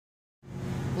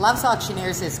Love's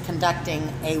Auctioneers is conducting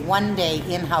a one-day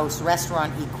in-house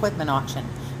restaurant equipment auction,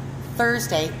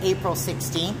 Thursday, April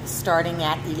 16th, starting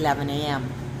at 11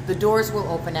 a.m. The doors will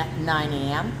open at 9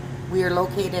 a.m. We are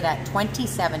located at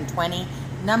 2720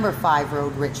 Number 5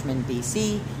 Road, Richmond,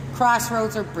 BC,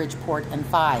 Crossroads or Bridgeport and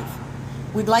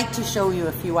 5. We'd like to show you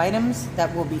a few items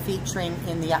that will be featuring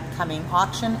in the upcoming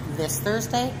auction this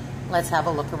Thursday. Let's have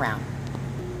a look around.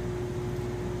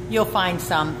 You'll find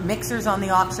some mixers on the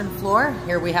auction floor.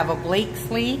 Here we have a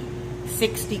Blakesley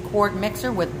 60 quart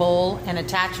mixer with bowl and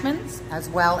attachments, as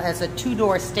well as a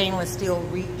 2-door stainless steel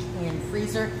reach-in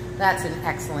freezer. That's in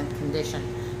excellent condition.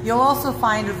 You'll also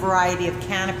find a variety of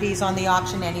canopies on the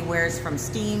auction, anywhere from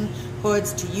steam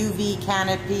hoods to UV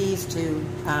canopies to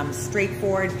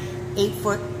straightforward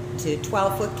 8-foot to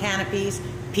 12-foot canopies,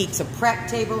 pizza prep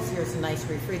tables. Here's a nice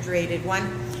refrigerated one.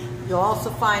 You'll also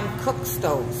find cook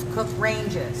stoves, cook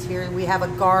ranges. Here we have a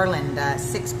Garland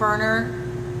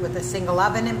 6-burner with a single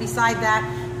oven, and beside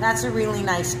that, that's a really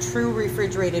nice true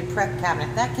refrigerated prep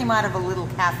cabinet. That came out of a little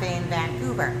cafe in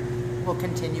Vancouver. We'll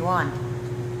continue on.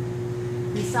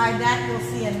 Beside that,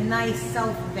 you'll see a nice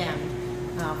self-vent,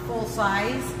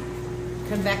 full-size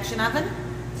convection oven.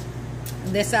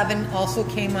 This oven also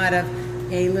came out of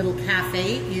a little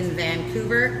cafe in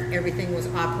Vancouver. Everything was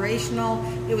operational.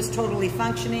 It was totally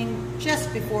functioning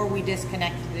just before we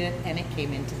disconnected it and it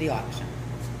came into the auction.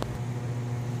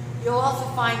 You'll also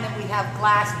find that we have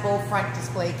glass bow front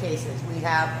display cases. We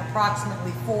have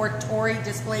approximately 4 Tory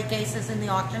display cases in the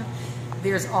auction.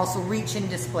 There's also reach-in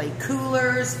display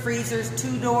coolers, freezers,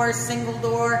 2-door,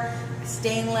 single-door,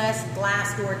 stainless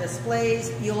glass door displays.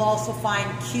 You'll also find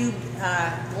cubed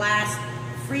glass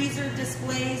freezer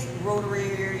displays,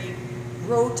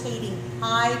 rotating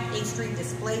pie pastry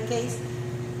display case.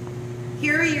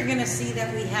 Here you're going to see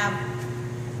that we have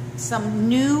some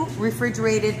new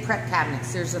refrigerated prep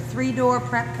cabinets. There's a 3-door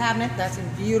prep cabinet that's in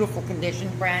beautiful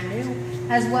condition, brand new,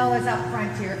 as well as up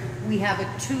front here we have a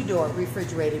 2-door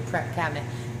refrigerated prep cabinet.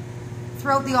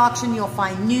 Throughout the auction you'll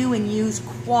find new and used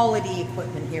quality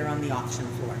equipment here on the auction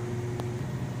floor.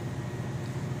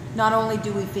 Not only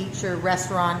do we feature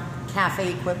restaurant,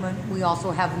 cafe equipment, we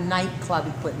also have nightclub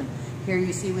equipment. Here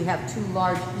you see we have 2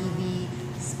 large EV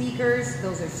speakers.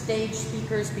 Those are stage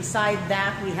speakers. Beside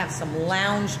that, we have some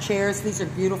lounge chairs. These are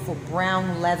beautiful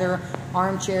brown leather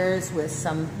armchairs with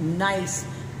some nice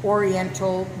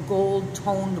oriental gold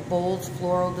toned bowls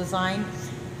floral design.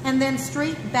 And then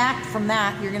straight back from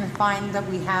that, you're going to find that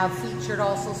we have featured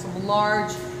also some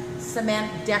large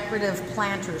cement decorative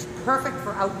planters, perfect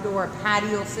for outdoor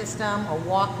patio system, a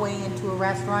walkway into a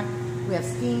restaurant. We have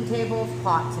steam tables,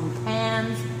 pots and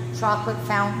pans, chocolate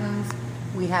fountains.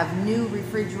 We have new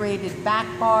refrigerated back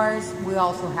bars. We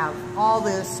also have all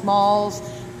the smalls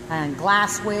and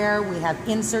glassware. We have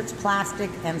inserts, plastic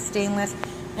and stainless.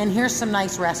 And here's some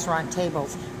nice restaurant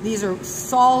tables. These are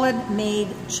solid made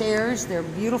chairs. They're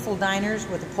beautiful diners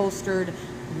with upholstered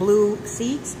blue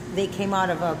seats. They came out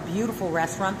of a beautiful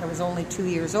restaurant that was only 2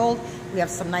 years old. We have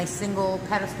some nice single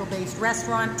pedestal based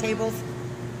restaurant tables.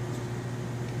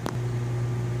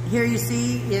 Here you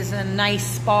see is a nice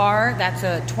spar. That's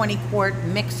a 20 quart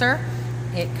mixer.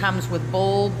 It comes with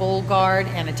bowl guard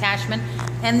and attachment.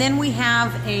 And then we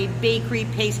have a bakery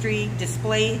pastry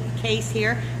display case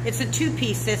here. It's a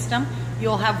 2-piece system.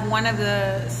 You'll have one of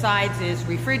the sides is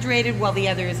refrigerated while the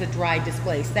other is a dry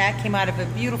display. So that came out of a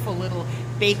beautiful little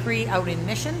bakery out in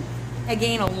Mission.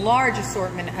 Again, a large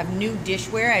assortment of new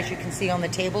dishware, as you can see on the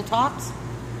tabletops.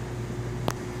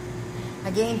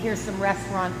 Again, here's some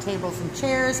restaurant tables and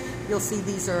chairs. You'll see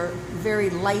these are very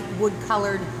light wood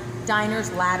colored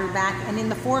diners, ladder back. And in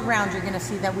the foreground, you're going to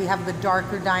see that we have the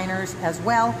darker diners as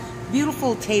well.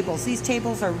 Beautiful tables. These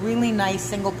tables are really nice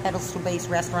single pedestal based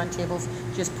restaurant tables.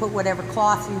 Just put whatever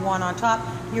cloth you want on top.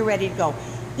 You're ready to go.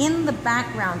 In the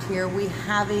background here, we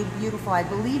have a beautiful, I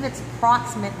believe it's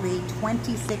approximately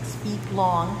 26 feet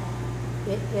long.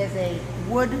 It is a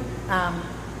wood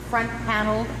front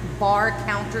paneled bar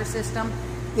counter system.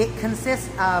 It consists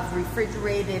of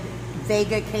refrigerated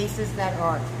Vega cases that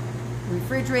are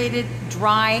refrigerated,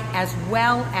 dry, as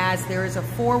well as there is a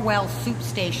 4-well soup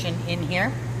station in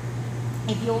here.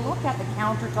 If you'll look at the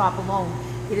countertop alone,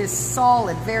 it is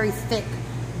solid, very thick,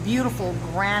 beautiful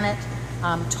granite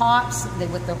tops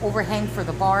with the overhang for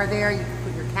the bar there. You can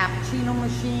put your cappuccino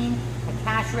machine, a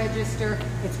cash register.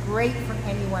 It's great for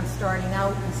anyone starting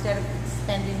out. Instead of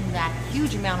spending that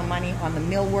huge amount of money on the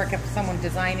millwork of someone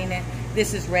designing it,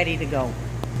 this is ready to go.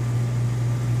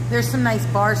 There's some nice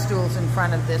bar stools in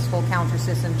front of this whole counter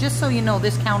system. Just so you know,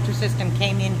 this counter system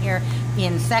came in here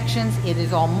in sections. It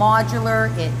is all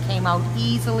modular. It came out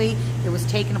easily. It was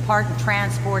taken apart and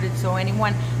transported, so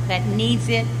anyone that needs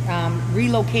it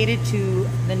relocated to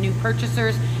the new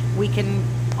purchasers, we can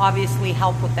obviously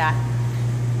help with that.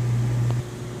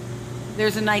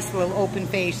 There's a nice little open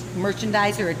face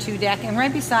merchandiser, a 2-deck, and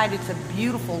right beside it's a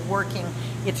beautiful working,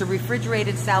 it's a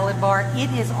refrigerated salad bar.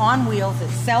 It is on wheels,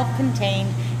 it's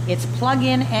self-contained, it's plug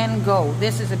in and go.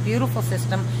 This is a beautiful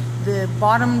system. The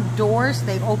bottom doors,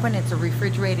 they open, it's a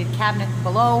refrigerated cabinet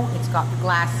below, it's got the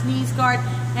glass sneeze guard,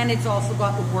 and it's also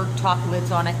got the worktop lids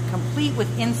on it, complete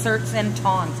with inserts and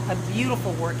tongs. A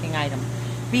beautiful working item.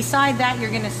 Beside that, you're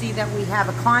going to see that we have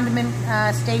a condiment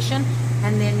station,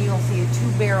 and then you'll see a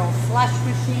 2-barrel slush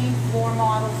machine, floor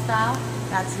model style.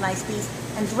 That's a nice piece.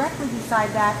 And directly beside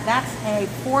that, that's a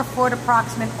 4-foot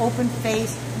approximate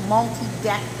open-faced,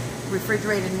 multi-deck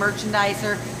refrigerated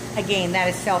merchandiser. Again, that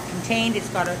is self-contained. It's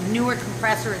got a newer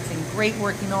compressor. It's in great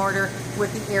working order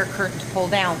with the air curtain to pull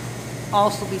down.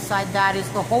 Also beside that is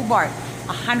the Hobart,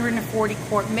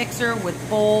 140-quart mixer with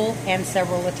bowl and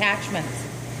several attachments.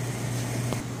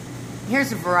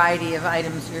 Here's a variety of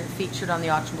items here featured on the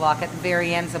auction block. At the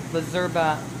very ends, a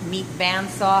Zerba meat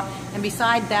bandsaw, and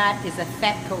beside that is a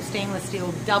Fetco stainless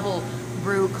steel double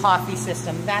brew coffee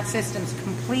system. That system's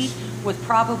complete with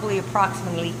probably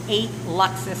approximately 8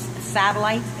 Luxus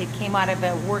satellites. It came out of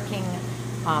a working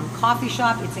coffee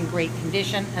shop. It's in great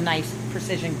condition, a nice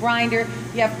precision grinder.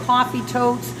 You have coffee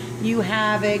totes. You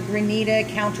have a Granita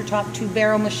countertop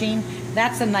 2-barrel machine.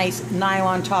 That's a nice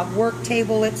nylon top work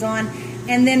table it's on.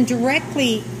 And then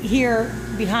directly here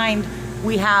behind,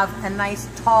 we have a nice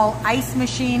tall ice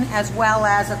machine as well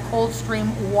as a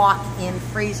Coldstream walk-in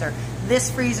freezer.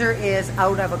 This freezer is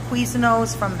out of a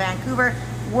Cuisinart from Vancouver,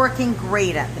 working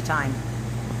great at the time.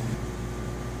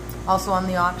 Also on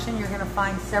the auction, you're going to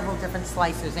find several different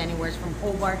slicers, anywhere from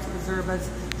Hobart to Zerba's,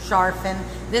 Scharfen.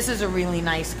 This is a really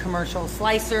nice commercial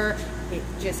slicer. It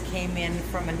just came in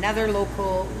from another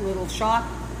local little shop.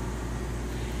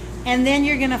 And then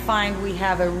you're going to find we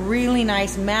have a really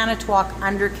nice Manitowoc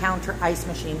under-counter ice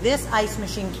machine. This ice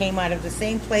machine came out of the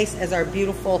same place as our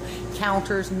beautiful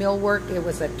counters, millwork. It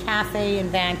was a cafe in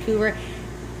Vancouver.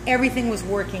 Everything was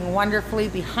working wonderfully.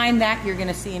 Behind that, you're going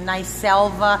to see a nice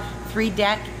Selva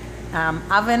 3-deck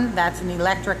oven. That's an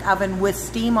electric oven with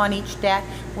steam on each deck.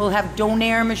 We'll have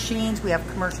Donair machines. We have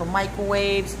commercial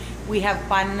microwaves. We have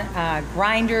bun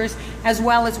grinders, as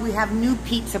well as we have new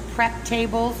pizza prep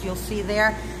tables. You'll see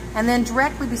there. And then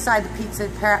directly beside the pizza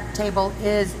prep table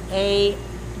is a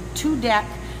 2-deck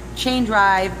chain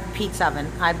drive pizza oven.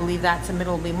 I believe that's a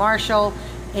Middleby Marshall.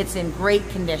 It's in great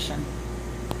condition.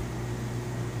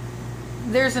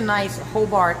 There's a nice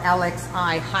Hobart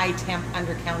LXI high temp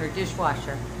under counter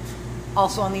dishwasher.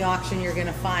 Also on the auction, you're going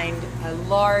to find a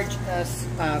large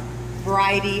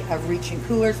variety of reaching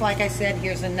coolers. Like I said,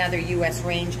 here's another US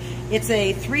range. It's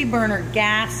a 3-burner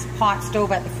gas pot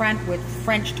stove at the front with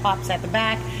French tops at the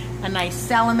back. A nice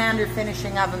salamander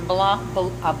finishing oven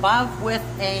above with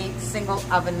a single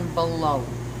oven below.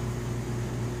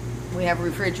 We have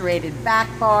refrigerated back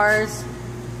bars.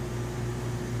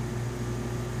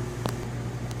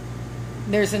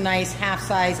 There's a nice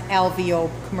half-size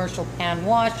LVO commercial pan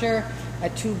washer, a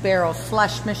 2-barrel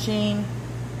slush machine.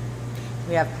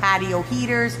 We have patio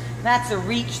heaters. That's a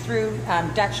reach-through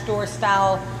Dutch door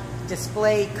style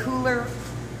display cooler.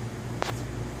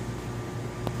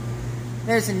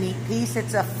 There's a neat piece.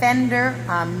 It's a Fender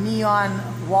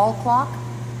neon wall clock.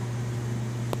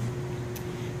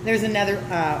 There's another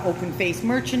open-face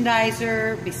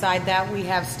merchandiser. Beside that, we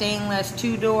have stainless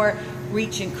 2-door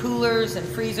reaching coolers and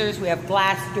freezers. We have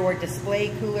glass door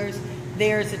display coolers.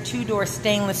 There's a 2-door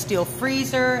stainless steel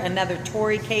freezer, another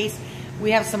Tory case.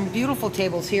 We have some beautiful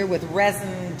tables here with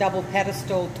resin double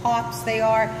pedestal tops they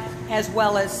are, as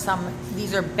well as some,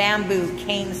 these are bamboo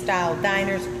cane style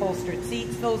diners, upholstered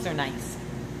seats. Those are nice.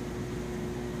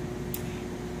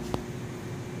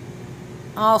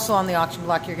 Also on the auction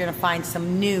block, you're going to find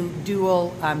some new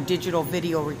dual digital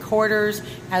video recorders,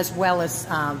 as well as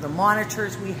the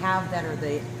monitors we have that are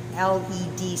the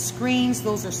LED screens.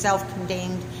 Those are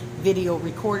self-contained video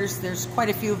recorders. There's quite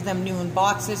a few of them new in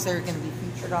boxes. They're going to be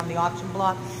featured on the auction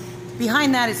block.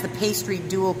 Behind that is the pastry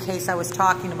dual case I was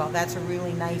talking about. That's a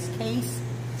really nice case.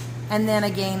 And then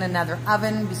again, another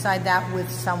oven beside that with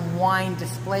some wine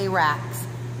display racks.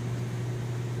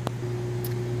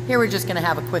 Here we're just going to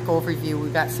have a quick overview.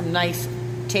 We've got some nice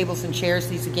tables and chairs.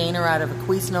 These again are out of a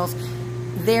Cuisinart.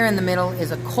 There in the middle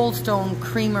is a Cold Stone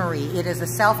Creamery. It is a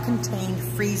self-contained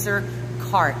freezer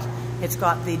cart. It's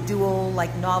got the dual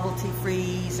like novelty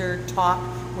freezer top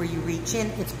where you reach in.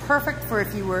 It's perfect for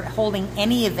if you were holding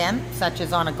any event, such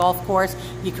as on a golf course.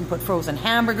 You can put frozen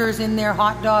hamburgers in there,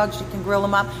 hot dogs, you can grill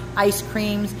them up, ice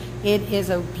creams. It is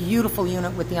a beautiful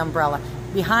unit with the umbrella.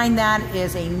 Behind that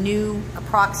is a new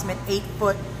approximate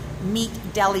 8-foot meat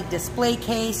deli display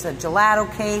case, a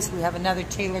gelato case. We have another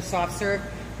Taylor soft serve.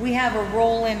 We have a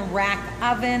roll-in rack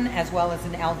oven as well as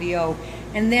an LVO.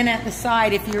 And then at the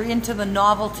side, if you're into the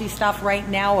novelty stuff right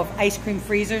now of ice cream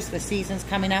freezers, the season's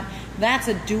coming up, that's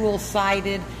a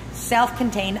dual-sided,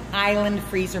 self-contained island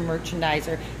freezer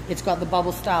merchandiser. It's got the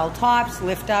bubble style tops,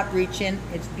 lift up, reach in.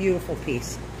 It's a beautiful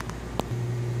piece.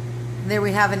 There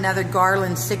we have another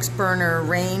Garland 6-burner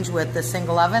range with the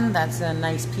single oven. That's a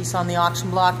nice piece on the auction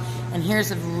block. And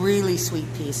here's a really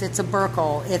sweet piece. It's a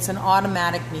Burkle. It's an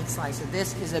automatic meat slicer.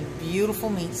 This is a beautiful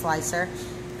meat slicer.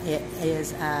 It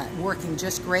is working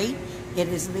just great. It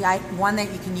is the one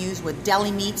that you can use with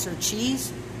deli meats or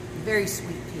cheese. Very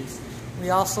sweet piece.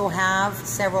 We also have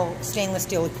several stainless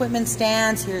steel equipment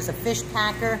stands. Here's a fish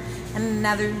packer and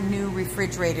another new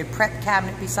refrigerated prep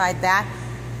cabinet beside that.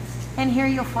 And here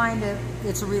you'll find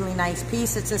it's a really nice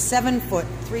piece. It's a 7-foot,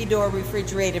 3-door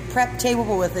refrigerated prep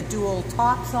table with the dual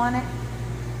tops on it.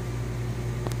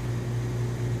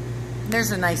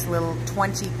 There's a nice little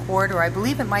 20-quart, or I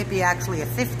believe it might be actually a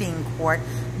 15-quart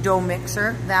dough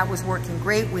mixer. That was working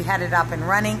great. We had it up and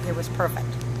running. It was perfect.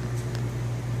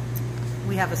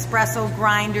 We have espresso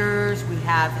grinders. We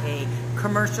have a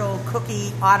commercial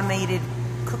automated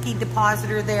cookie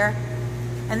depositor there.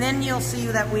 And then you'll see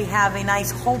that we have a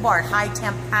nice Hobart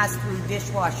high-temp pass-through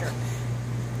dishwasher.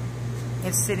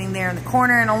 It's sitting there in the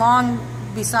corner, and along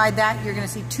beside that, you're going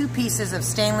to see 2 pieces of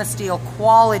stainless steel,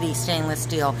 quality stainless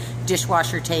steel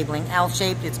dishwasher tabling,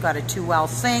 L-shaped. It's got a 2-well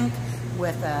sink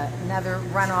with another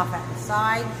runoff at the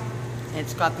side.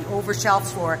 It's got the over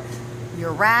shelves for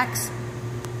your racks.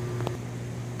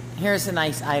 Here's a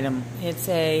nice item. It's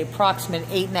a approximate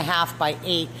 8.5 by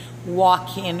 8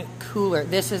 walk-in cooler.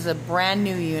 This is a brand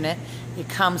new unit. It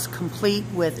comes complete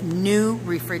with new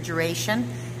refrigeration.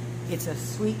 It's a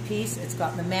sweet piece. It's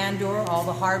got the man door, all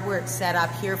the hardware. It's set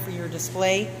up here for your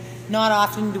display. Not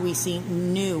often do we see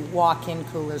new walk-in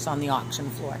coolers on the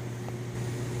auction floor.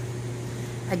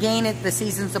 Again, the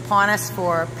season's upon us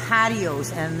for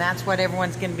patios, and that's what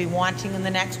everyone's going to be wanting in the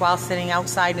next while sitting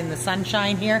outside in the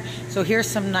sunshine here. So here's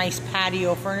some nice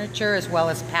patio furniture as well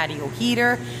as patio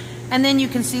heater. And then you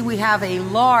can see we have a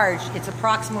large, it's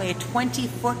approximately a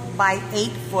 20-foot by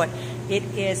 8-foot. It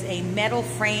is a metal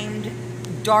framed,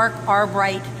 dark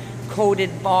arborite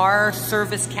coated bar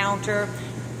service counter.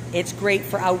 It's great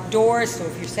for outdoors, so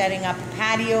if you're setting up a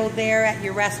patio there at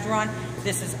your restaurant,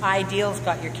 this is ideal. It's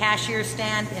got your cashier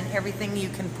stand and everything you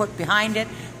can put behind it.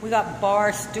 We got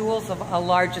bar stools of a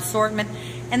large assortment.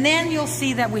 And then you'll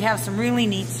see that we have some really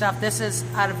neat stuff. This is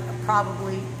out of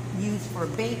probably used for a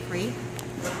bakery.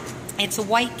 It's a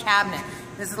white cabinet.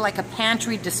 This is like a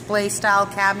pantry display style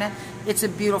cabinet. It's a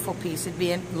beautiful piece. It'd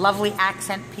be a lovely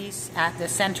accent piece at the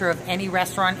center of any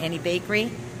restaurant, any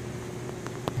bakery.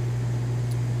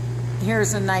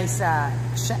 Here's a nice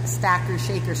stacker,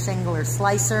 shaker, singler,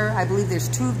 slicer. I believe there's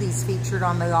 2 of these featured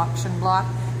on the auction block.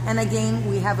 And again,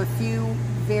 we have a few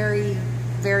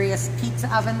various pizza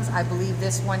ovens. I believe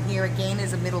this one here again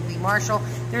is a Middleby Marshall.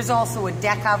 There's also a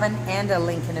deck oven and a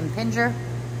Lincoln Impinger.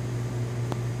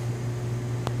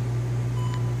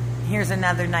 Here's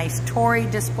another nice Tory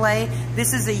display.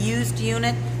 This is a used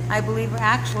unit. I believe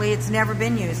actually it's never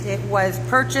been used. It was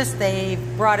purchased, they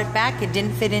brought it back, it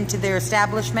didn't fit into their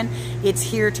establishment. It's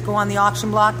here to go on the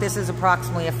auction block. This is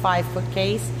approximately a 5-foot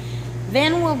case.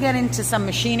 Then we'll get into some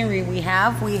machinery we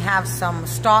have. We have some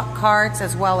stock carts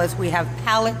as well as we have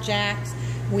pallet jacks.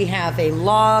 We have a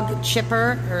log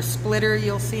chipper or splitter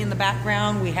you'll see in the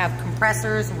background. We have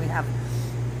compressors and we have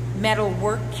metal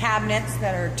work cabinets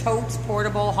that are totes,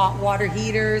 portable, hot water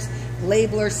heaters,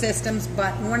 labeler systems,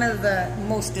 but one of the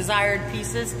most desired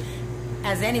pieces,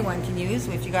 as anyone can use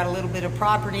if you got a little bit of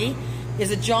property,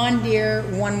 is a John Deere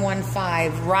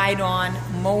 115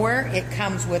 ride-on mower. It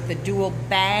comes with the dual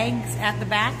bags at the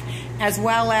back, as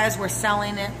well as we're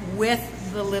selling it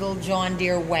with the little John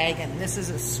Deere wagon. This is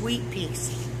a sweet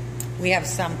piece. We have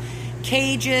some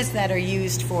cages that are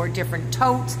used for different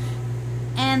totes.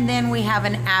 And then we have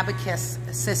an abacus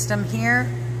system here.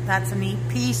 That's a neat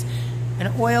piece.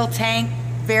 An oil tank,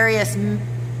 various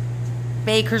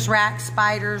baker's racks,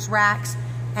 spider's racks,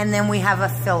 and then we have a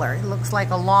filler. It looks like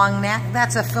a long neck.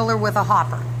 That's a filler with a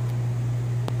hopper.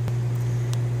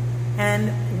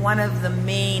 And one of the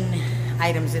main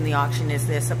items in the auction is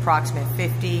this approximate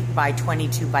 50 by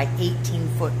 22 by 18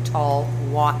 foot tall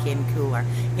walk-in cooler.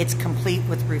 It's complete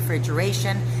with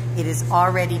refrigeration. It is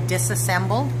already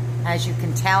disassembled As you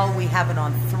can tell, we have it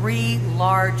on 3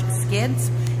 large skids.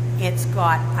 It's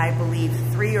got, I believe,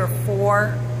 3 or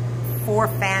 4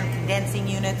 fan condensing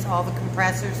units, all the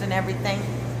compressors and everything.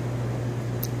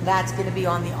 That's going to be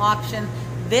on the auction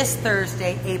this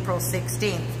Thursday, April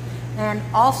 16th. And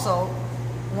also,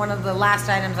 one of the last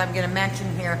items I'm going to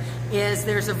mention here is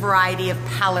there's a variety of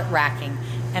pallet racking.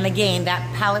 And again,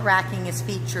 that pallet racking is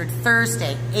featured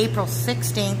Thursday, April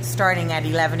 16th, starting at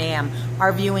 11 a.m.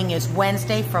 Our viewing is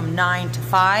Wednesday from 9 to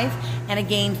 5. And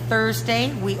again,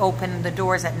 Thursday, we open the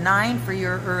doors at 9 for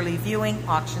your early viewing.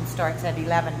 Auction starts at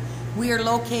 11. We are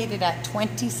located at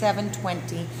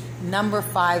 2720 Number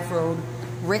 5 Road,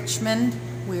 Richmond.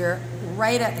 We're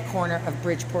right at the corner of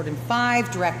Bridgeport and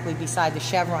 5, directly beside the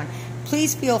Chevron.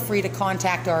 Please feel free to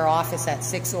contact our office at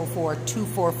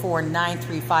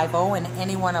 604-244-9350, and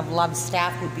anyone of Love's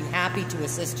staff would be happy to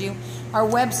assist you. Our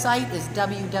website is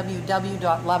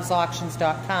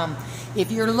www.lovesauctions.com.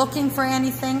 If you're looking for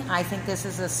anything, I think this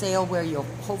is a sale where you'll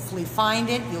hopefully find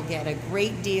it. You'll get a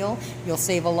great deal. You'll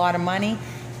save a lot of money.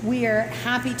 We are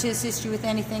happy to assist you with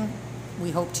anything.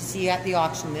 We hope to see you at the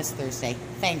auction this Thursday.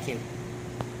 Thank you.